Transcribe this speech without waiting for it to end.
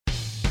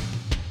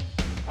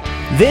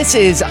This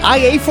is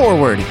IA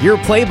Forward, your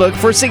playbook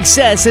for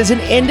success as an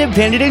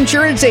independent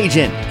insurance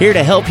agent. Here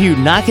to help you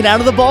knock it out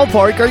of the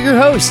ballpark are your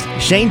hosts,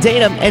 Shane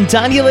Tatum and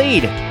Tanya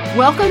Lead.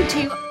 Welcome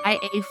to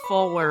IA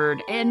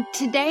Forward, and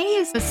today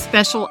is a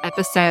special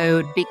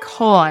episode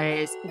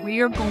because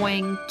we are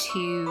going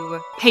to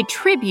pay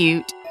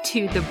tribute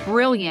to the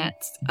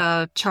brilliance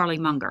of Charlie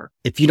Munger.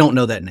 If you don't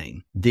know that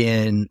name,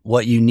 then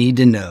what you need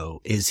to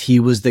know is he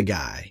was the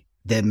guy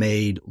that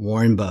made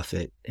Warren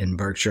Buffett and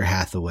Berkshire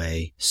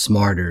Hathaway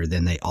smarter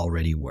than they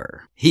already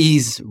were.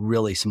 He's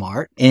really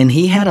smart, and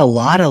he had a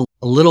lot of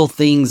little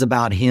things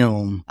about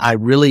him. I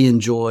really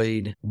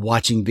enjoyed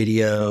watching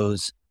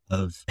videos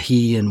of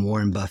he and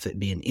Warren Buffett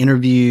being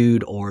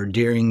interviewed, or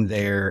during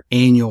their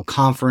annual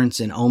conference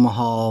in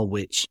Omaha,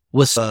 which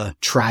was a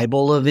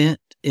tribal event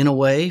in a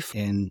way.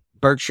 And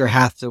Berkshire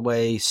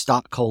Hathaway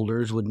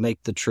stockholders would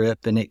make the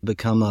trip, and it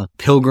become a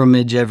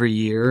pilgrimage every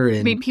year. And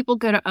I mean, people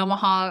go to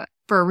Omaha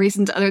for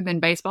reasons other than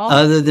baseball?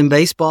 Other than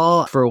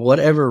baseball, for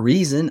whatever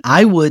reason.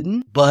 I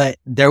wouldn't, but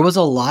there was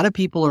a lot of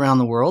people around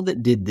the world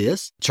that did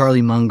this.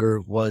 Charlie Munger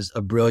was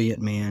a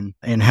brilliant man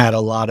and had a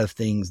lot of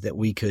things that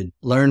we could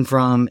learn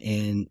from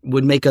and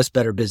would make us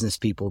better business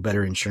people,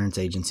 better insurance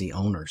agency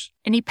owners.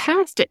 And he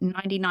passed at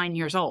 99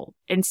 years old.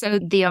 And so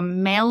the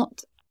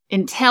amount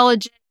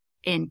intelligent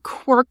and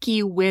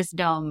quirky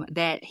wisdom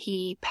that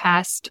he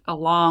passed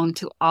along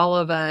to all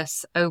of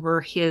us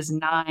over his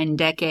 9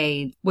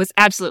 decades was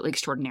absolutely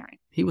extraordinary.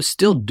 He was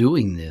still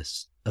doing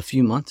this a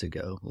few months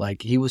ago.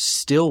 Like, he was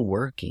still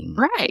working.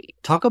 Right.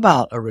 Talk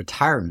about a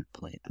retirement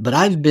plan. But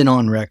I've been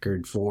on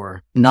record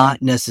for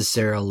not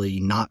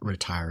necessarily not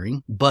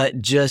retiring, but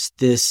just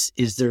this,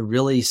 is there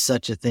really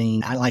such a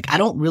thing? I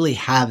don't really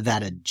have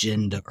that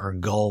agenda or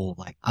goal.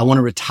 Like, I want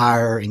to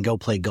retire and go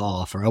play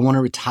golf, or I want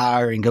to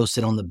retire and go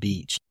sit on the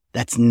beach.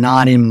 That's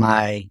not in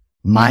my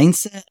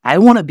mindset. I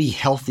want to be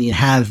healthy and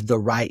have the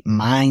right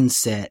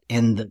mindset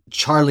and the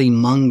Charlie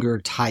Munger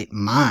type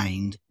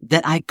mind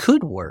that I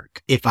could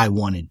work if I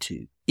wanted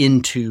to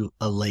into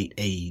a late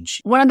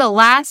age. One of the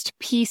last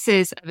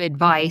pieces of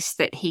advice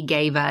that he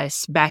gave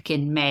us back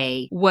in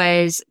May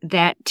was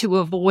that to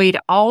avoid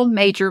all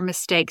major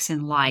mistakes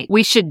in life,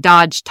 we should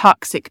dodge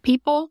toxic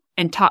people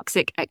and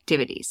toxic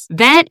activities.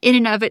 That in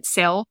and of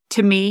itself,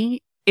 to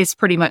me, is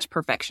pretty much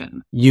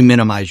perfection. You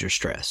minimize your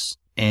stress.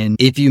 And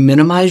if you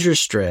minimize your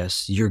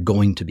stress, you're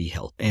going to be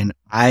healthy. And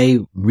I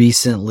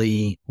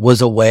recently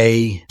was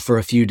away for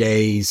a few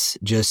days,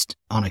 just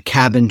on a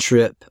cabin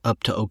trip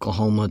up to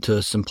Oklahoma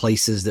to some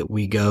places that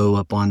we go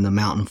up on the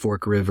Mountain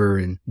Fork River.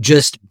 And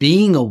just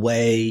being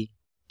away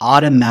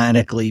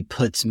automatically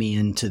puts me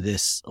into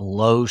this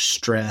low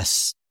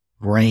stress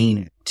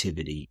brain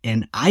activity.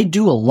 And I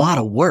do a lot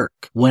of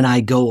work when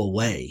I go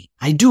away.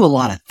 I do a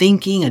lot of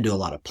thinking, I do a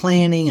lot of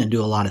planning, I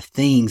do a lot of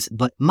things,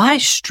 but my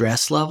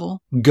stress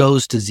level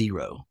goes to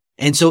zero.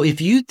 And so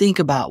if you think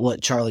about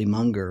what Charlie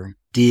Munger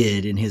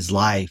did in his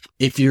life,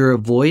 if you're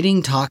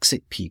avoiding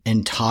toxic people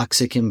and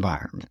toxic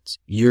environments,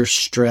 your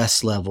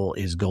stress level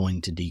is going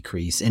to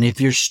decrease. And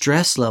if your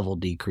stress level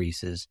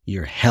decreases,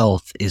 your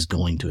health is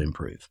going to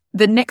improve.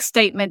 The next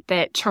statement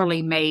that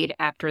Charlie made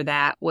after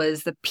that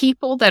was the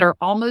people that are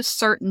almost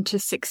certain to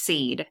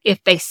succeed,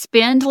 if they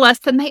spend less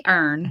than they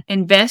earn,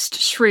 invest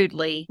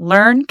shrewdly,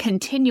 learn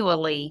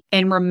continually,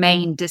 and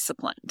remain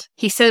disciplined.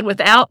 He said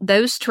without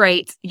those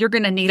traits, you're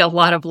going to need a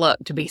lot of luck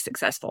to be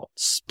successful.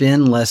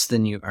 Spend less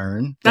than you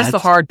earn. That's the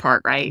hard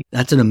part, right?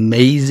 That's an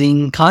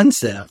amazing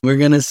concept. We're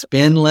going to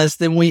spend less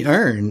than we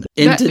earn.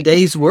 In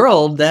today's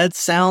world, that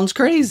sounds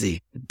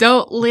crazy.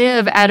 Don't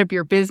live out of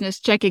your business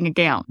checking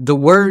account. The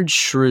word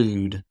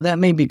shrewd, that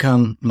may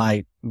become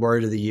my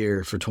word of the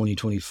year for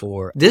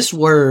 2024. This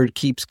word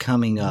keeps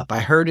coming up. I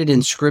heard it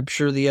in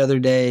scripture the other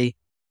day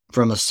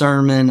from a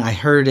sermon. I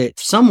heard it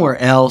somewhere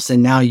else,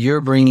 and now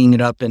you're bringing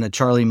it up in a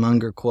Charlie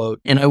Munger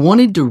quote. And I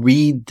wanted to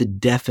read the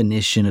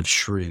definition of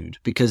shrewd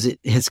because it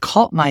has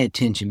caught my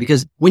attention.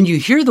 Because when you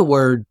hear the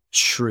word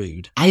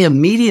shrewd, I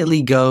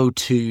immediately go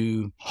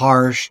to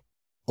harsh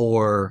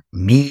or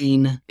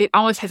mean. It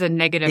always has a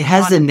negative connotation.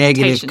 It has a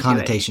negative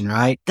connotation,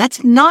 right?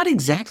 That's not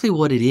exactly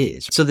what it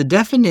is. So the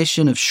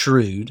definition of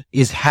shrewd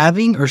is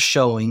having or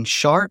showing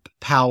sharp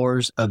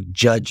powers of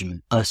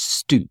judgment,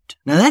 astute.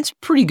 Now that's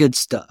pretty good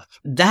stuff.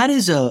 That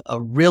is a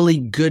really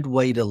good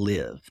way to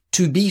live.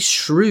 To be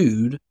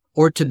shrewd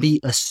or to be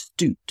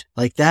astute.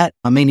 Like that,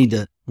 I may need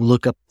to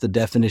look up the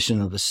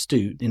definition of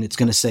astute, and it's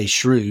going to say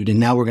shrewd, and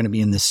now we're going to be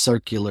in this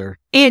circular.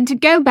 And to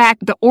go back,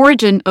 the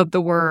origin of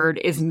the word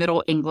is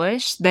Middle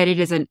English, that it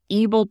is an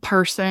evil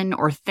person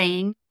or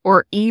thing,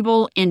 or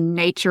evil in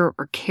nature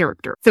or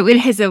character. So it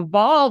has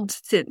evolved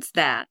since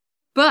that,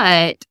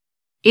 but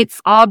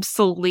its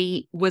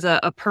obsolete was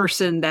a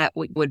person that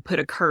would put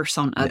a curse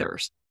on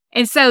others.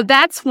 And so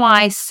that's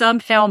why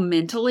somehow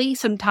mentally,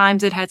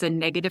 sometimes it has a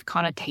negative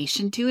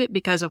connotation to it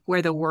because of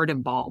where the word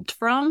evolved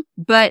from.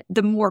 But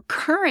the more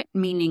current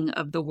meaning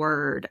of the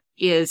word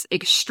is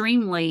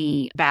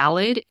extremely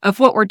valid of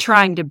what we're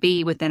trying to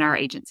be within our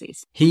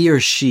agencies. He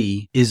or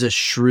she is a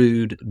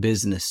shrewd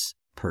business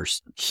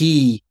person.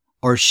 He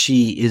or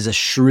she is a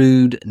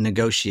shrewd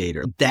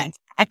negotiator. That's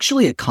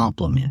actually a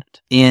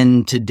compliment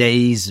in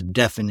today's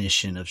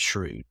definition of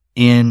shrewd.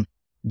 And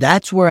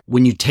that's where,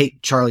 when you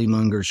take Charlie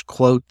Munger's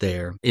quote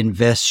there,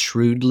 invest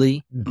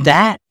shrewdly,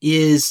 that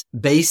is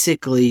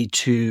basically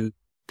to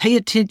pay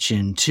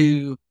attention,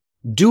 to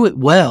do it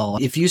well.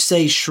 If you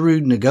say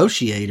shrewd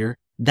negotiator,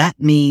 that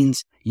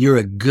means you're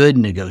a good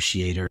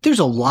negotiator. There's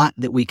a lot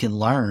that we can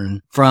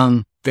learn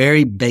from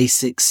very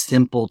basic,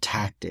 simple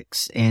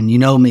tactics. And you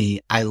know me,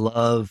 I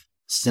love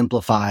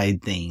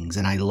simplified things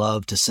and I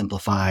love to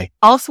simplify.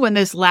 Also, in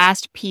those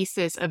last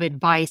pieces of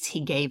advice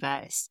he gave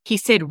us, he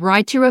said,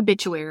 write your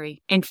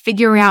obituary and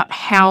figure out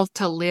how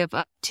to live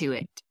up to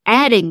it,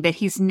 adding that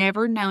he's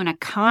never known a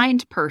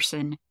kind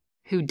person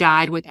who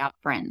died without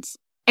friends.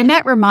 And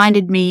that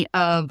reminded me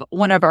of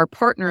one of our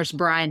partners,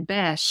 Brian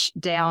Besh,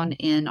 down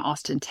in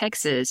Austin,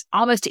 Texas.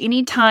 Almost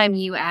any time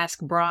you ask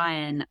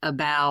Brian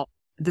about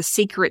the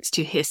secrets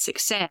to his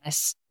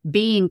success,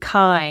 being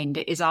kind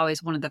is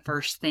always one of the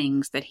first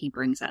things that he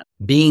brings up.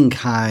 Being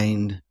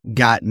kind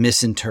got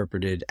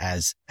misinterpreted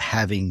as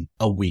having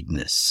a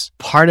weakness.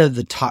 Part of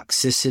the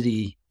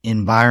toxicity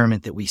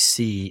environment that we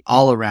see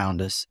all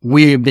around us,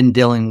 we've been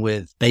dealing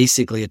with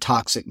basically a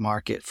toxic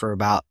market for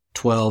about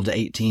 12 to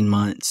 18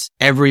 months.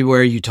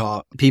 Everywhere you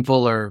talk,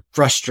 people are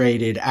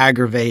frustrated,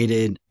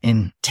 aggravated,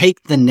 and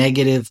take the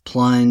negative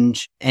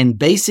plunge and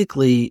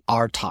basically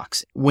are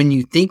toxic. When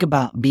you think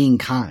about being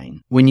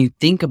kind, when you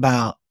think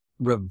about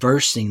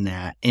reversing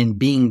that and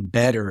being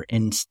better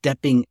and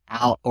stepping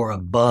out or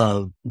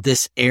above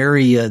this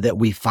area that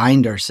we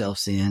find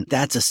ourselves in,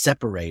 that's a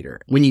separator.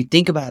 When you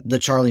think about the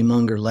Charlie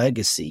Munger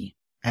legacy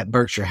at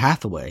Berkshire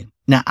Hathaway,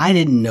 now I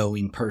didn't know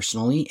him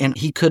personally, and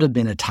he could have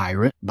been a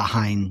tyrant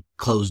behind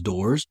closed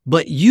doors,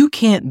 but you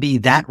can't be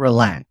that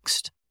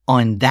relaxed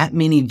on that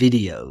many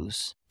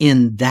videos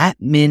in that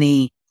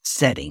many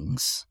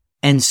settings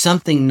and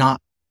something not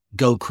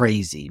go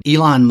crazy.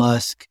 Elon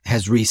Musk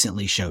has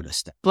recently showed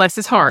us that. Bless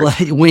his heart.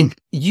 When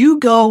you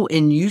go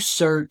and you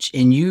search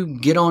and you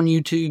get on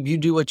YouTube, you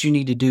do what you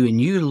need to do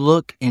and you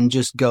look and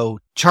just go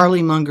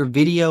Charlie Munger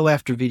video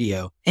after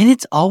video, and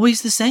it's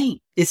always the same.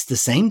 It's the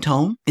same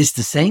tone. It's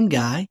the same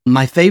guy.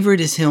 My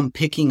favorite is him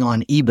picking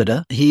on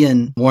EBITDA. He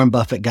and Warren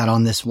Buffett got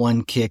on this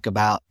one kick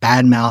about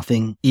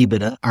bad-mouthing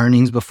EBITDA,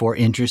 earnings before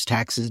interest,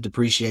 taxes,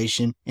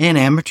 depreciation, and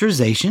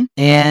amortization.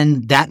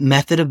 And that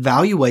method of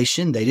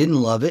valuation, they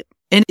didn't love it.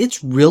 And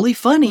it's really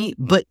funny,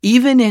 but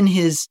even in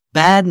his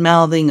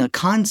bad-mouthing a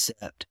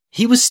concept,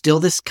 he was still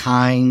this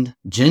kind,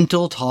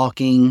 gentle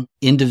talking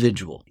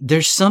individual.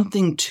 There's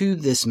something to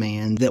this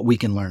man that we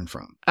can learn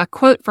from. A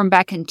quote from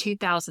back in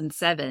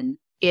 2007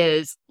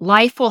 is,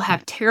 life will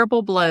have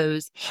terrible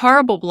blows,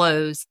 horrible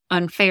blows,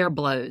 unfair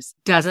blows.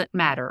 Doesn't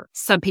matter.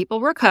 Some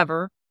people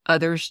recover,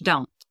 others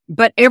don't.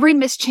 But every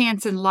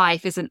mischance in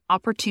life is an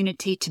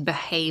opportunity to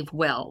behave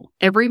well.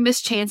 Every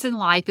mischance in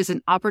life is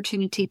an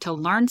opportunity to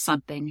learn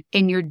something,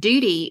 and your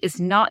duty is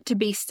not to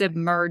be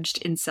submerged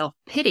in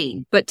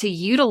self-pity, but to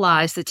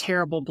utilize the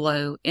terrible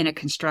blow in a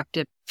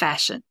constructive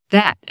fashion.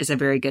 That is a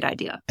very good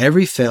idea.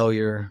 Every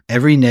failure,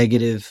 every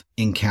negative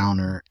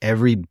encounter,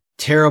 every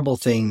terrible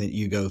thing that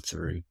you go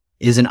through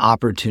is an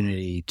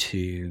opportunity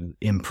to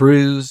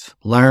improve,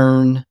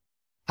 learn.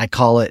 I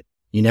call it,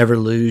 you never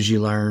lose, you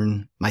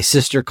learn. My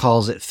sister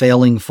calls it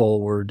failing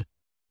forward.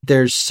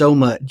 There's so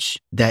much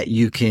that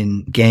you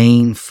can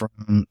gain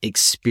from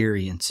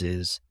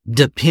experiences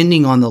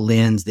depending on the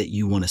lens that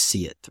you want to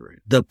see it through.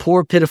 The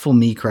poor, pitiful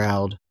me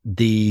crowd,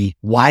 the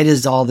why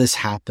does all this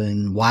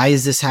happen? Why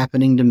is this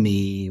happening to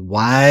me?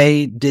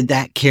 Why did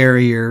that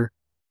carrier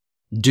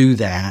do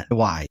that?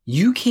 Why?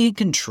 You can't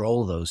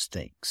control those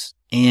things.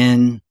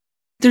 And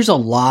there's a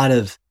lot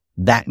of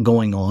that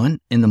going on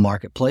in the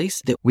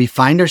marketplace, that we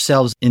find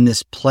ourselves in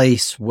this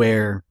place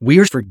where we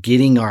are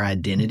forgetting our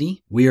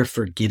identity. We are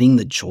forgetting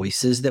the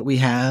choices that we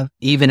have.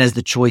 Even as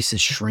the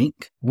choices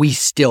shrink, we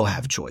still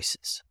have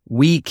choices.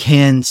 We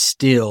can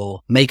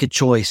still make a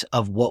choice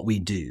of what we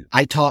do.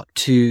 I talk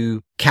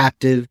to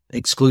captive,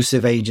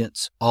 exclusive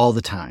agents all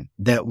the time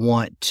that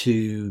want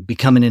to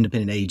become an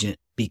independent agent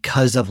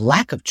because of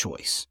lack of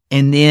choice.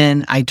 And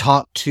then I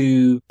talk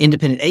to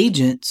independent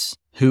agents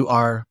who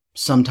are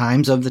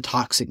sometimes of the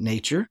toxic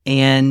nature,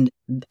 and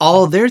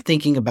all they're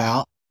thinking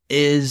about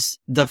is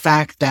the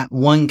fact that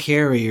one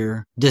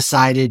carrier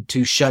decided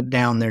to shut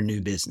down their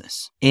new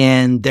business.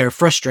 And they're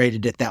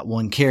frustrated at that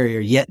one carrier,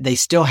 yet they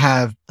still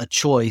have a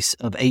choice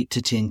of 8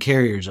 to 10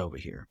 carriers over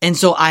here. And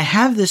so I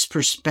have this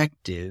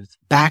perspective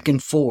back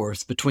and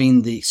forth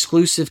between the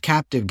exclusive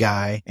captive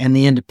guy and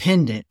the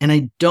independent. And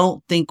I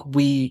don't think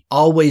we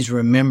always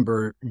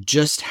remember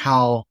just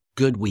how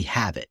good we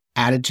have it.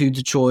 Attitude's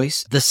a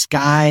choice. The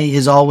sky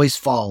is always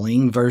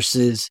falling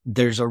versus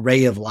there's a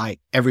ray of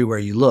light everywhere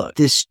you look.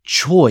 This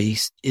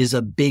choice is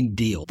a big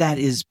deal. That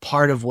is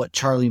part of what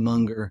Charlie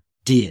Munger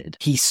did.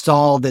 He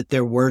saw that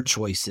there were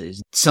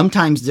choices.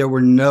 Sometimes there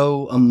were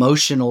no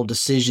emotional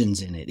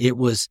decisions in it. It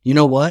was, you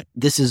know what?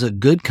 This is a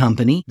good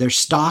company. Their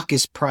stock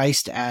is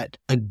priced at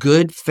a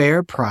good,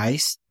 fair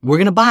price. We're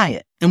going to buy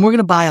it, and we're going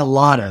to buy a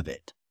lot of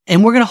it.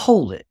 And we're going to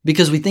hold it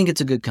because we think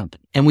it's a good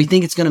company and we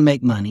think it's going to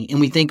make money. And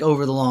we think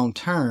over the long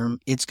term,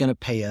 it's going to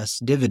pay us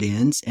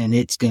dividends and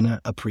it's going to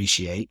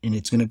appreciate and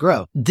it's going to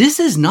grow. This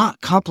is not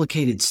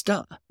complicated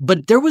stuff,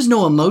 but there was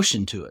no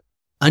emotion to it.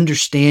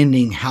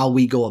 Understanding how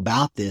we go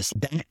about this,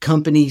 that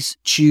company's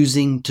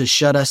choosing to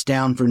shut us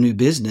down for new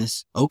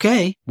business.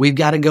 Okay, we've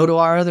got to go to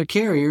our other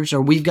carriers,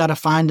 or we've got to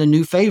find a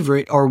new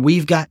favorite, or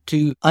we've got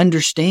to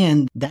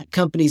understand that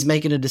company's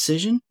making a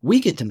decision. We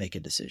get to make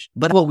a decision.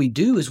 But what we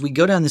do is we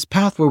go down this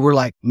path where we're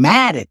like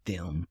mad at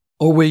them,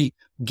 or we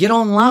get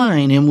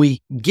online and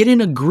we get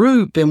in a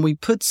group and we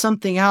put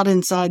something out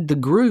inside the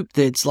group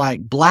that's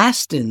like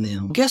blasting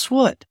them. Guess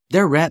what?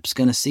 Their rep's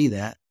going to see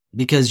that.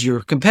 Because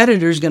your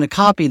competitor is going to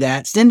copy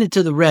that, send it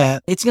to the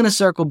rep, it's going to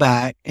circle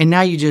back, and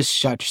now you just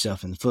shot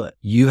yourself in the foot.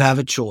 You have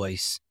a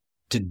choice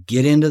to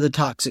get into the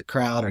toxic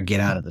crowd or get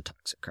out of the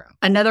toxic crowd.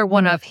 Another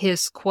one of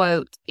his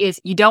quotes is,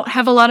 you don't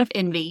have a lot of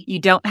envy, you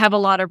don't have a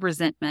lot of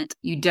resentment,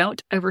 you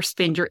don't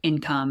overspend your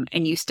income,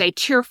 and you stay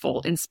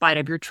cheerful in spite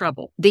of your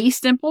trouble. These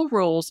simple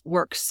rules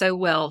work so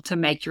well to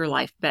make your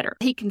life better.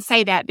 He can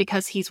say that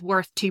because he's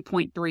worth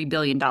 $2.3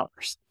 billion.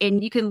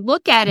 And you can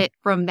look at it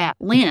from that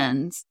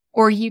lens.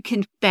 Or you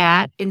can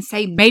that and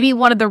say maybe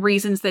one of the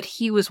reasons that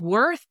he was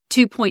worth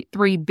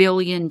 $2.3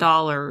 billion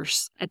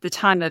at the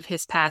time of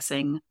his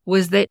passing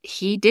was that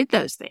he did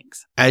those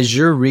things. As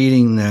you're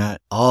reading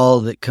that, all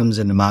that comes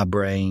into my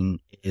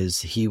brain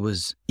is he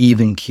was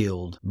even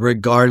keeled,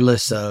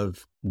 regardless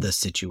of the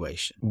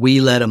situation. We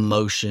let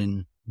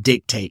emotion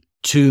dictate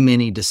too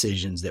many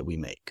decisions that we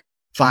make.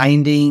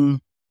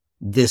 Finding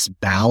this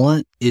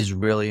balance is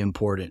really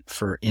important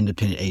for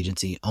independent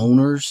agency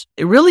owners,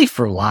 really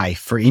for life,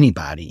 for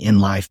anybody in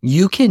life.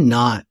 You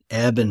cannot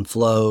ebb and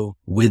flow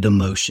with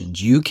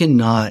emotions. You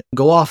cannot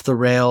go off the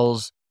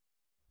rails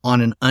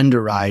on an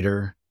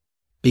underwriter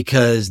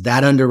because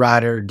that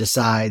underwriter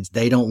decides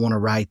they don't want to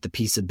write the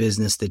piece of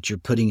business that you're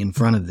putting in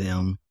front of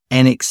them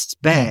and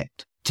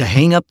expect to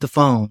hang up the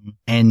phone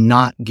and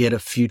not get a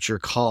future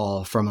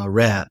call from a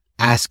rep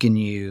asking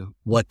you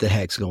what the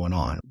heck's going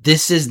on.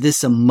 This is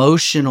this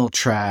emotional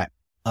track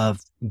of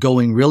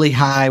going really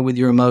high with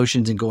your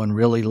emotions and going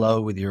really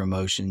low with your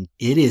emotions.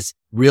 It is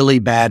really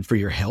bad for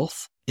your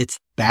health. It's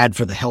bad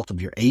for the health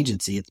of your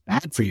agency. It's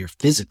bad for your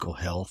physical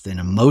health and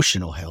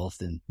emotional health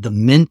and the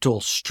mental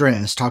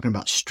stress. Talking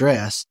about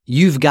stress,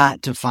 you've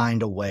got to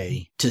find a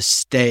way to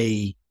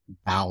stay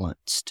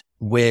balanced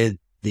with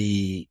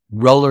the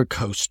roller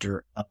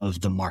coaster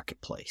of the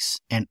marketplace.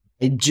 And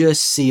I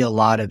just see a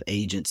lot of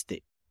agents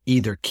that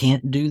either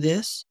can't do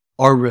this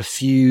or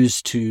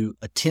refuse to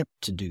attempt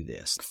to do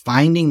this.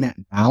 Finding that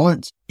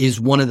balance is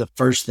one of the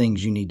first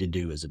things you need to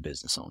do as a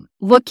business owner.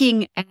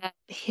 Looking at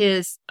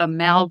his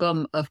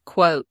amalgam of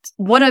quotes,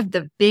 one of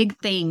the big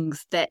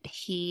things that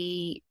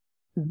he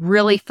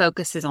really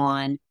focuses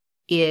on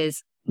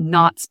is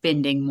not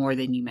spending more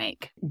than you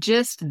make.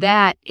 Just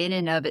that in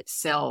and of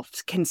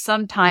itself can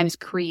sometimes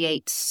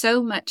create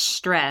so much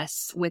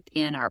stress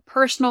within our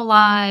personal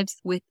lives,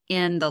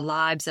 within the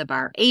lives of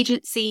our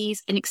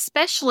agencies, and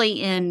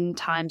especially in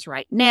times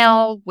right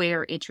now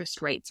where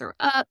interest rates are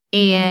up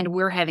and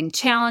we're having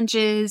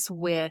challenges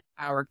with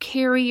our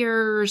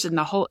carriers and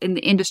in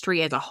the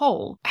industry as a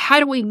whole.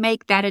 How do we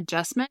make that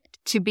adjustment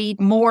to be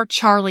more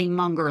Charlie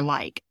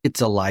Munger-like?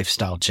 It's a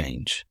lifestyle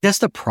change. That's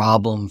the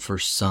problem for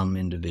some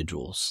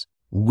individuals.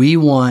 We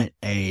want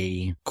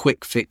a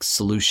quick fix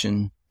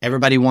solution.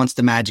 Everybody wants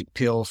the magic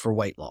pill for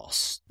weight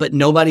loss, but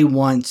nobody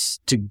wants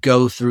to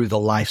go through the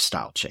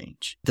lifestyle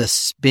change. The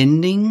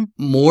spending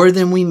more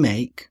than we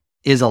make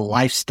is a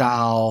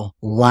lifestyle,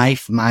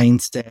 life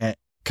mindset,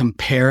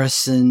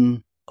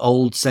 comparison,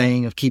 old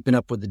saying of keeping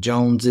up with the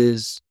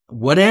Joneses.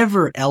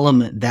 Whatever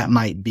element that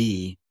might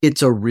be,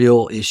 it's a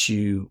real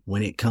issue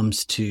when it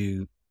comes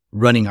to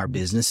running our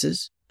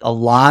businesses. A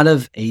lot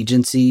of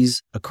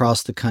agencies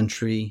across the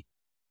country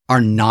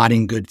are not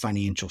in good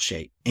financial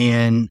shape,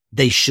 and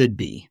they should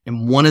be.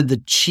 And one of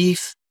the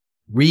chief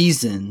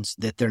reasons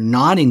that they're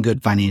not in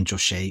good financial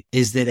shape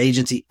is that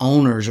agency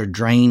owners are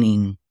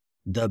draining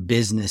the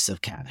business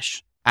of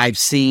cash. I've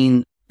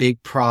seen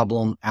big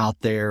problem out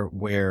there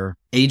where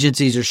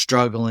agencies are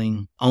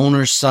struggling.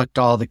 Owners sucked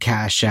all the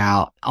cash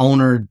out.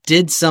 Owner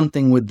did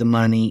something with the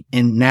money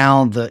and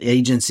now the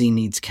agency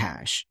needs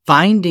cash.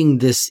 Finding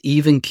this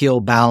even keel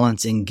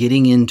balance and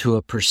getting into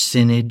a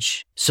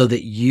percentage so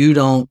that you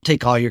don't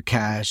take all your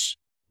cash,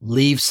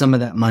 leave some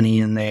of that money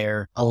in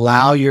there,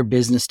 allow your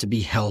business to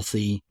be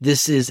healthy.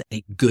 This is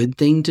a good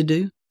thing to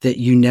do. That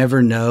you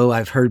never know.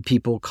 I've heard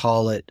people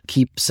call it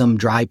keep some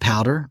dry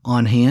powder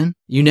on hand.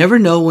 You never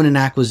know when an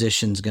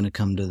acquisition is going to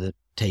come to the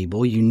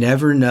table. You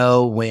never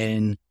know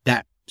when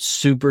that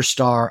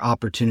superstar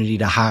opportunity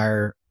to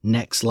hire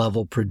next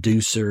level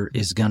producer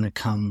is going to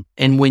come.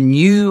 And when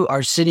you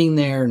are sitting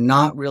there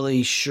not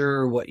really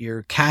sure what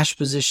your cash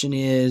position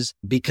is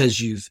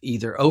because you've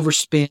either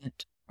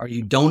overspent or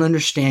you don't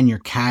understand your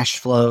cash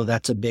flow,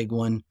 that's a big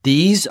one.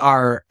 These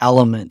are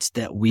elements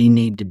that we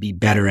need to be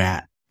better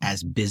at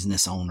as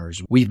business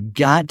owners. We've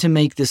got to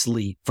make this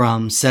leap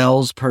from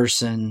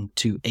salesperson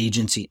to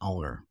agency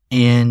owner.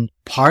 And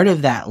part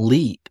of that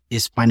leap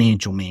is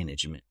financial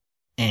management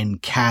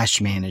and cash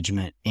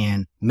management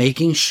and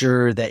making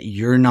sure that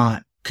you're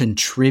not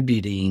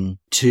contributing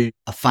to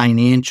a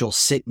financial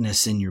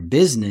sickness in your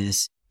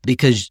business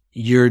because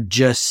you're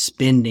just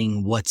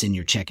spending what's in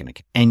your checking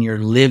account and you're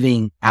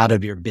living out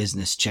of your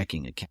business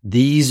checking account.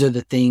 These are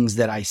the things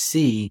that I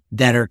see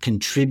that are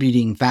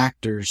contributing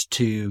factors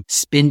to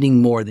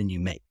spending more than you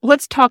make.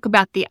 Let's talk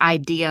about the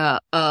idea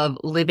of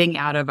living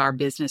out of our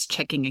business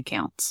checking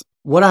accounts.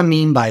 What I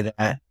mean by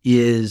that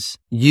is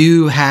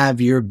you have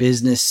your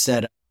business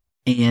set up,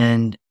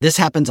 and this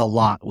happens a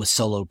lot with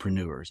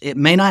solopreneurs. It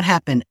may not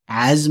happen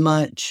as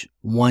much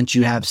once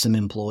you have some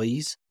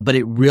employees, but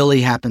it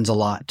really happens a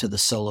lot to the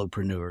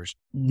solopreneurs.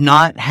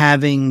 Not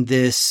having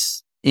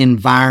this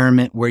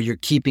environment where you're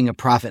keeping a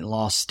profit and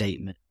loss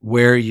statement,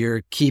 where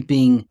you're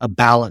keeping a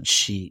balance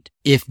sheet.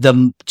 If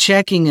the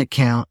checking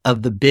account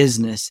of the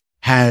business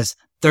has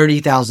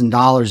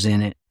 $30,000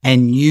 in it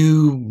and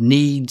you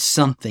need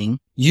something,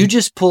 you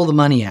just pull the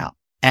money out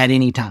at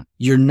any time.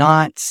 You're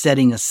not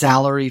setting a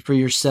salary for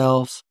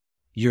yourself.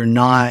 You're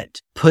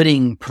not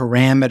putting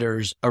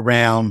parameters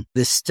around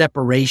this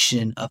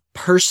separation of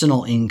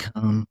personal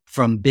income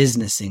from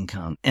business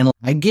income. And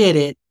I get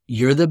it.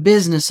 You're the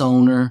business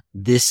owner.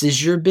 This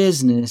is your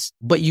business,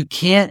 but you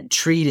can't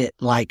treat it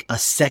like a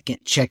second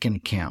checking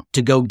account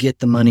to go get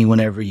the money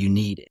whenever you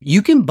need it.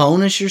 You can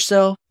bonus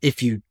yourself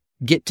if you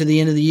get to the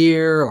end of the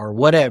year or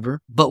whatever.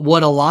 But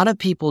what a lot of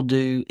people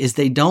do is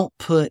they don't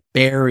put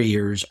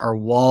barriers or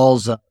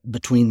walls up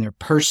between their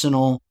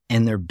personal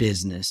and their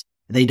business.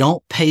 They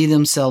don't pay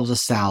themselves a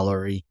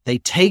salary. They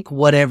take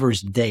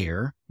whatever's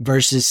there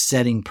versus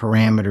setting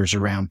parameters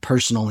around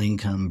personal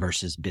income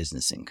versus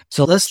business income.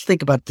 So let's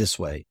think about it this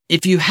way.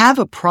 If you have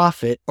a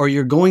profit or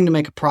you're going to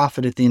make a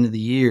profit at the end of the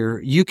year,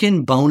 you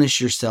can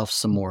bonus yourself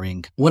some more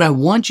income. What I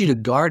want you to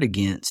guard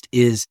against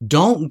is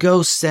don't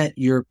go set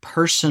your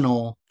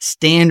personal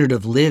standard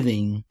of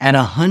living at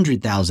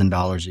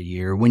 $100,000 a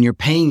year when you're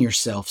paying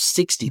yourself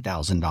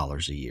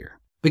 $60,000 a year.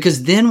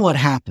 Because then what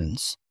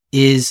happens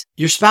is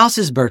your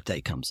spouse's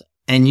birthday comes up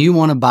and you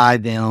want to buy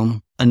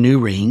them a new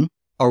ring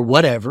or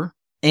whatever.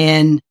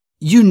 And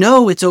you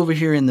know it's over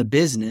here in the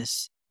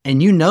business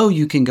and you know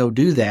you can go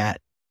do that.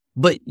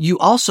 But you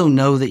also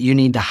know that you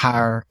need to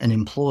hire an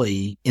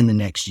employee in the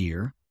next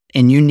year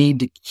and you need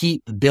to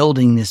keep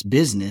building this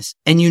business.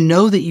 And you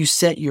know that you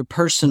set your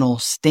personal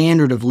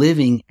standard of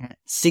living at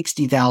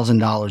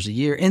 $60,000 a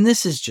year. And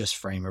this is just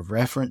frame of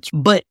reference.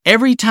 But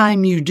every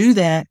time you do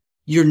that,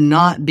 you're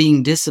not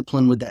being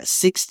disciplined with that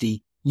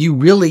 60. You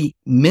really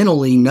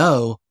mentally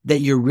know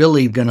that you're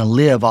really going to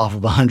live off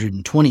of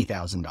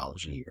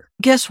 $120,000 a year.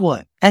 Guess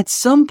what? At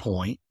some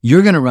point,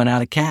 you're going to run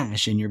out of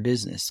cash in your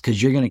business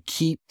because you're going to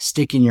keep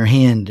sticking your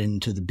hand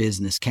into the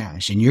business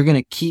cash and you're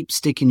going to keep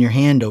sticking your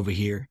hand over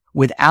here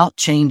without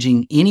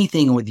changing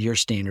anything with your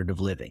standard of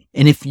living.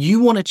 And if you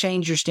want to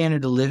change your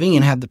standard of living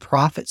and have the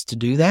profits to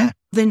do that,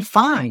 then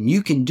fine,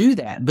 you can do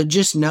that. But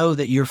just know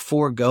that you're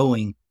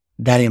foregoing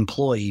that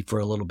employee for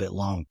a little bit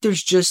long.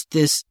 There's just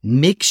this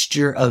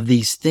mixture of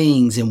these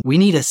things, and we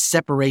need a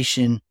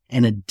separation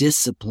and a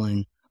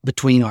discipline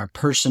between our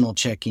personal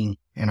checking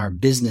and our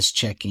business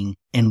checking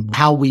and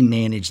how we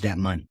manage that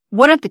money.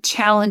 One of the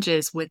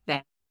challenges with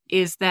that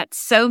is that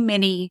so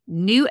many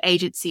new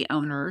agency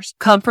owners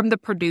come from the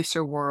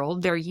producer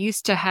world. They're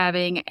used to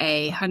having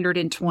a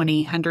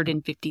 $120,000,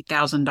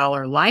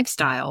 $150,000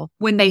 lifestyle.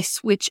 When they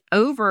switch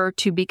over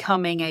to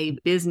becoming a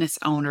business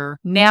owner,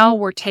 now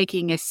we're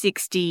taking a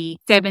 $60,000,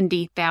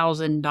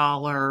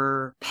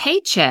 $70,000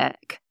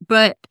 paycheck.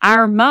 But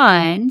our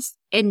minds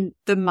and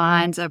the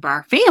minds of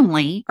our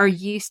family are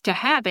used to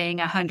having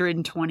a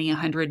 $120,000,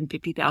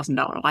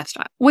 $150,000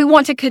 lifestyle. We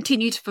want to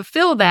continue to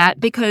fulfill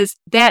that because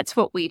that's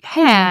what we've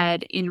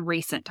had in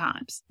recent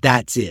times.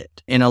 That's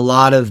it. And a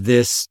lot of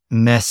this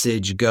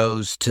message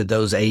goes to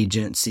those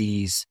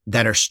agencies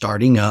that are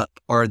starting up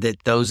or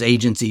that those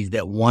agencies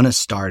that want to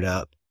start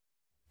up.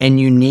 And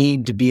you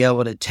need to be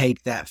able to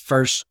take that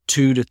first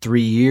 2 to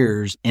 3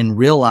 years and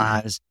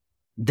realize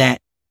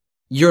that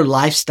your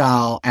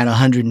lifestyle at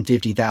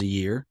 $150,000 a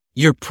year,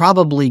 you're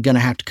probably going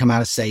to have to come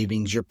out of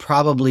savings. You're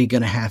probably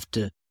going to have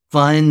to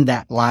fund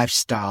that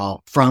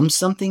lifestyle from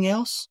something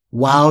else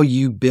while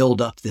you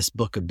build up this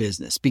book of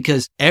business.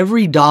 Because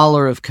every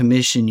dollar of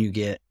commission you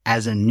get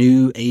as a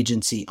new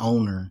agency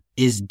owner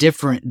is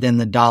different than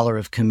the dollar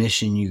of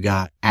commission you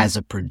got as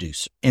a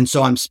producer. And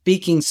so I'm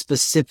speaking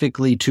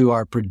specifically to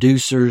our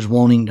producers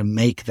wanting to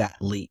make that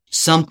leap.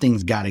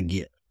 Something's got to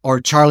give, or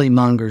Charlie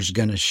Munger's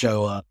going to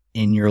show up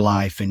in your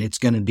life and it's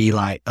going to be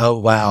like, oh,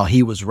 wow,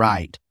 he was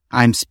right.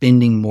 I'm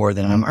spending more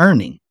than I'm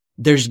earning.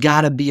 There's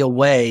got to be a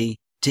way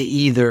to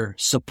either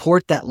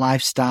support that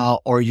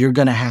lifestyle or you're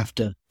going to have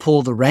to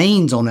pull the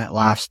reins on that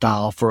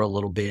lifestyle for a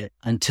little bit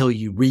until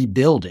you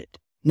rebuild it.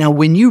 Now,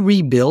 when you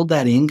rebuild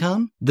that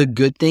income, the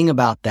good thing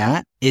about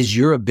that is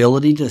your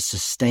ability to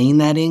sustain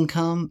that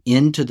income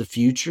into the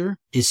future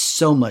is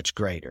so much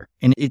greater.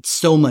 And it's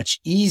so much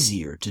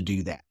easier to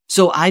do that.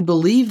 So I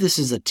believe this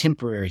is a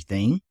temporary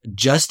thing,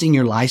 adjusting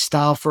your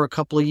lifestyle for a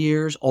couple of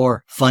years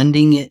or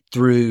funding it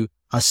through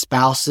a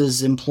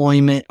spouse's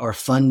employment or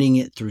funding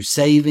it through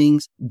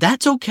savings.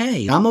 That's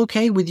okay. I'm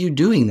okay with you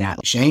doing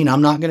that. Shane,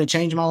 I'm not going to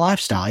change my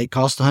lifestyle. It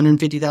costs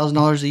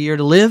 $150,000 a year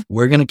to live.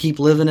 We're going to keep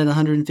living at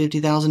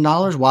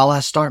 $150,000 while I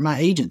start my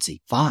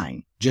agency.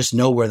 Fine. Just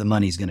know where the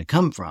money's going to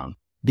come from.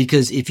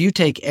 Because if you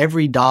take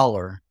every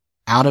dollar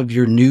out of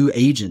your new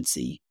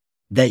agency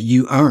that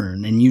you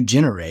earn and you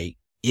generate,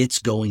 it's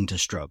going to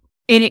struggle.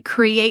 And it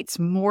creates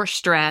more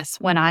stress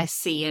when I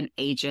see an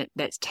agent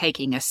that's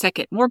taking a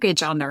second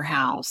mortgage on their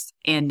house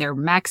and they're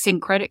maxing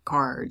credit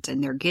cards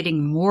and they're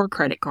getting more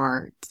credit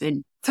cards.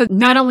 And so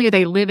not only are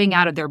they living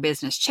out of their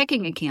business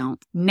checking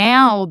account,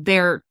 now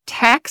they're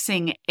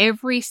taxing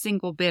every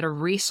single bit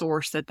of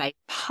resource that they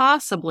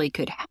possibly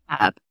could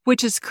have,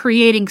 which is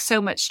creating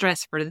so much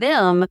stress for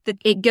them that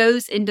it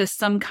goes into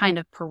some kind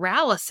of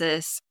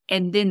paralysis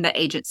and then the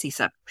agency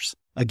suffers.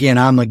 Again,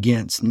 I'm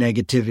against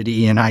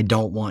negativity and I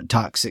don't want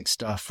toxic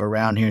stuff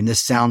around here. And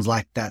this sounds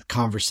like that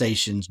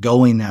conversation's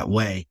going that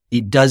way.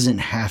 It doesn't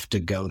have to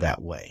go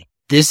that way.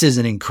 This is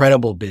an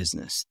incredible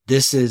business.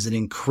 This is an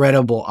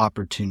incredible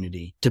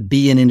opportunity to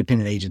be an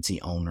independent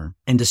agency owner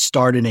and to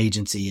start an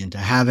agency and to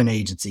have an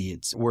agency.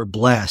 We're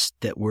blessed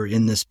that we're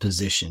in this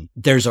position.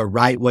 There's a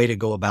right way to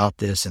go about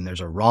this and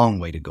there's a wrong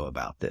way to go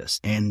about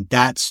this. And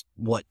that's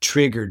what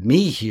triggered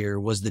me here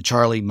was the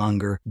Charlie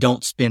Munger,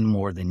 don't spend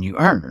more than you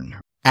earn.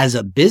 As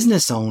a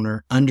business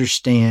owner,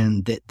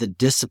 understand that the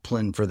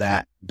discipline for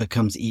that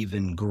becomes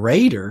even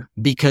greater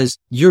because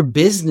your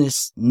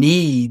business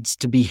needs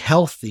to be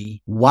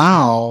healthy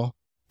while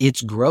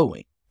it's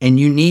growing. And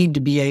you need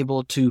to be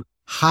able to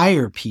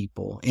hire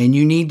people and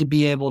you need to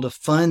be able to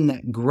fund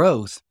that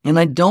growth. And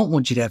I don't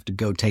want you to have to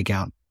go take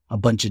out a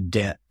bunch of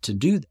debt to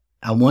do that.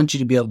 I want you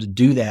to be able to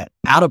do that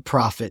out of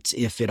profits,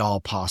 if at all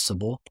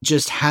possible.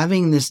 Just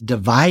having this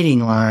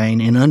dividing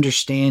line and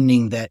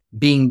understanding that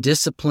being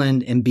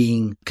disciplined and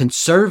being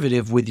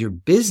conservative with your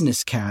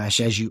business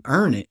cash as you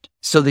earn it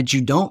so that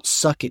you don't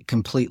suck it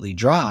completely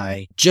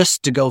dry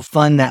just to go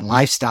fund that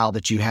lifestyle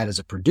that you had as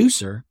a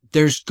producer.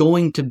 There's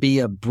going to be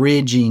a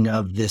bridging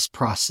of this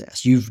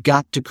process. You've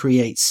got to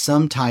create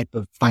some type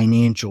of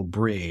financial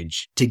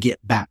bridge to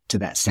get back to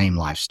that same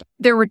lifestyle.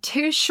 There were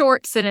two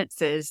short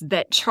sentences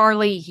that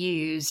Charlie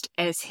used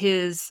as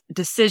his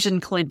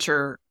decision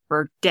clincher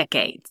for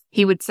decades.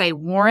 He would say,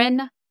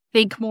 Warren,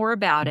 think more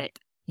about it.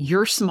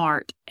 You're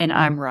smart and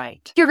I'm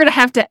right. You're going to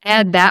have to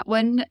add that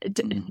one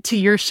to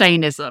your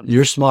Shaneism.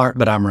 You're smart,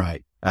 but I'm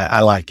right.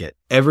 I like it.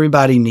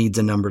 Everybody needs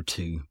a number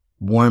two.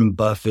 Warren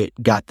Buffett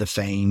got the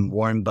fame.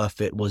 Warren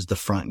Buffett was the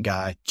front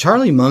guy.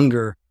 Charlie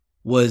Munger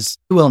was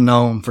well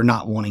known for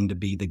not wanting to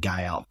be the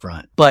guy out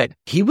front, but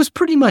he was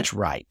pretty much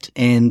right.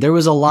 And there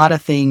was a lot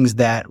of things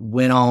that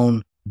went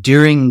on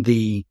during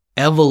the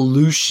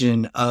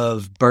evolution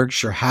of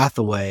Berkshire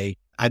Hathaway.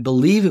 I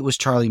believe it was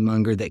Charlie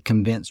Munger that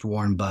convinced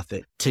Warren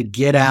Buffett to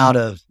get out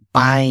of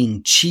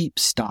buying cheap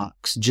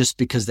stocks just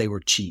because they were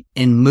cheap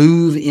and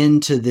move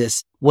into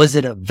this. Was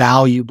it a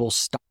valuable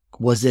stock?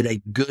 Was it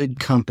a good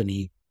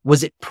company?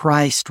 Was it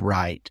priced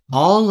right?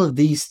 All of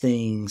these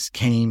things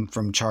came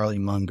from Charlie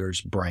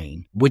Munger's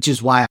brain, which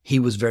is why he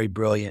was very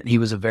brilliant. He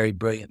was a very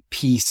brilliant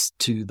piece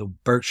to the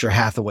Berkshire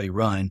Hathaway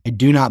run. I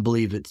do not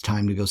believe it's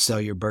time to go sell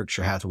your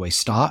Berkshire Hathaway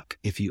stock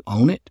if you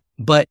own it.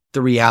 But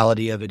the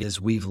reality of it is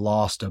we've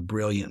lost a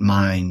brilliant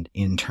mind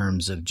in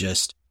terms of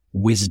just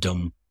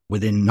wisdom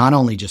within not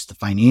only just the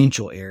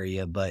financial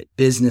area, but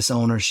business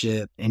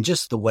ownership and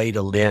just the way to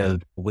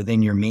live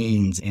within your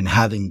means and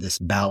having this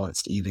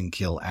balanced, even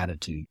kill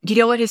attitude. Do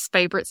you know what his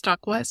favorite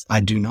stock was? I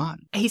do not.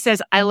 He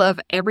says, I love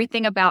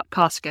everything about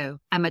Costco.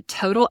 I'm a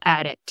total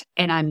addict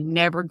and I'm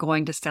never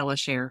going to sell a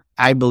share.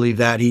 I believe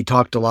that. He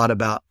talked a lot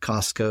about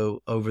Costco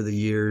over the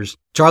years.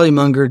 Charlie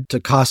Munger to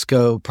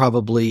Costco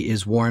probably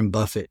is Warren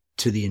Buffett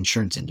to the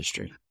insurance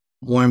industry.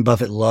 Warren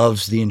Buffett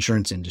loves the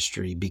insurance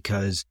industry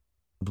because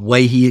the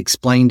way he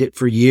explained it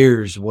for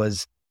years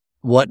was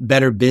what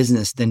better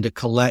business than to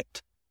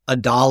collect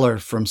 $1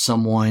 from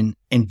someone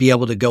and be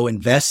able to go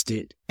invest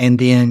it and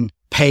then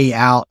pay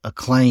out a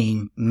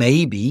claim,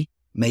 maybe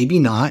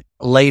not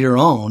later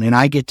on. And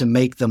I get to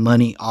make the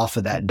money off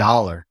of that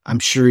dollar. I'm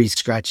sure he's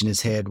scratching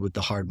his head with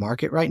the hard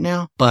market right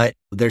now, but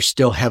they're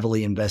still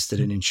heavily invested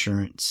in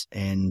insurance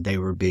and they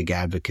were big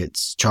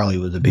advocates. Charlie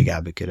was a big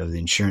advocate of the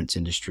insurance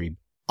industry.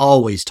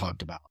 Always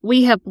talked about.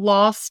 We have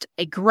lost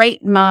a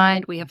great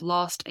mind. We have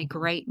lost a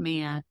great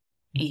man.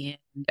 And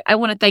I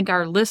want to thank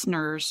our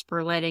listeners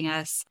for letting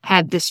us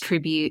have this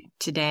tribute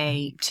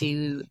today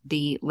to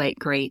the late,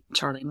 great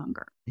Charlie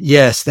Munger.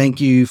 Yes, thank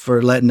you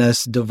for letting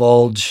us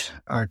divulge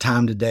our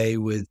time today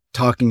with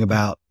talking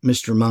about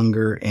Mr.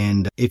 Munger.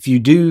 And if you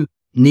do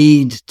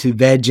need to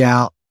veg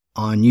out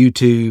on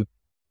YouTube,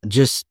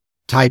 just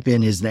type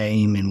in his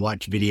name and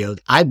watch videos.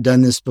 I've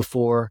done this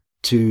before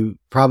to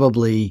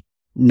probably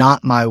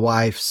not my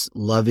wife's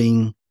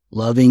loving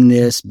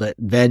this, but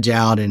veg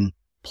out and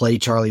play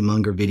Charlie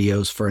Munger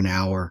videos for an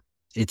hour.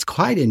 It's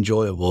quite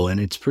enjoyable, and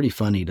it's pretty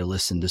funny to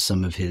listen to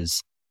some of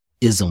his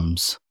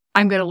isms.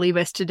 I'm going to leave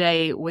us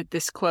today with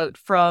this quote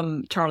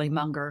from Charlie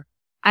Munger.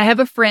 I have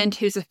a friend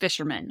who's a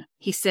fisherman.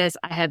 He says,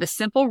 I have a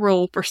simple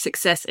rule for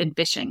success in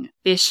fishing.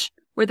 Fish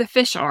where the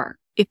fish are.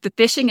 If the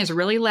fishing is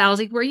really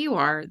lousy where you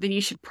are, then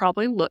you should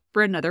probably look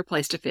for another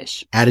place to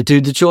fish.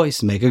 Attitude's a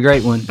choice. Make a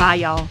great one. Bye,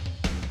 y'all.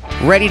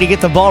 Ready to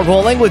get the ball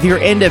rolling with your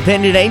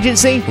independent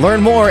agency?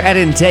 Learn more at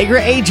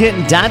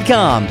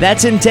IntegraAgent.com.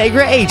 That's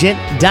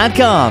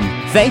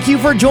IntegraAgent.com. Thank you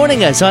for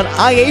joining us on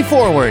IA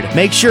Forward.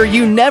 Make sure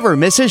you never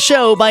miss a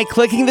show by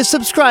clicking the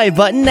subscribe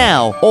button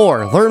now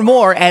or learn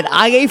more at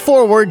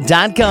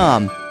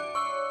IAForward.com.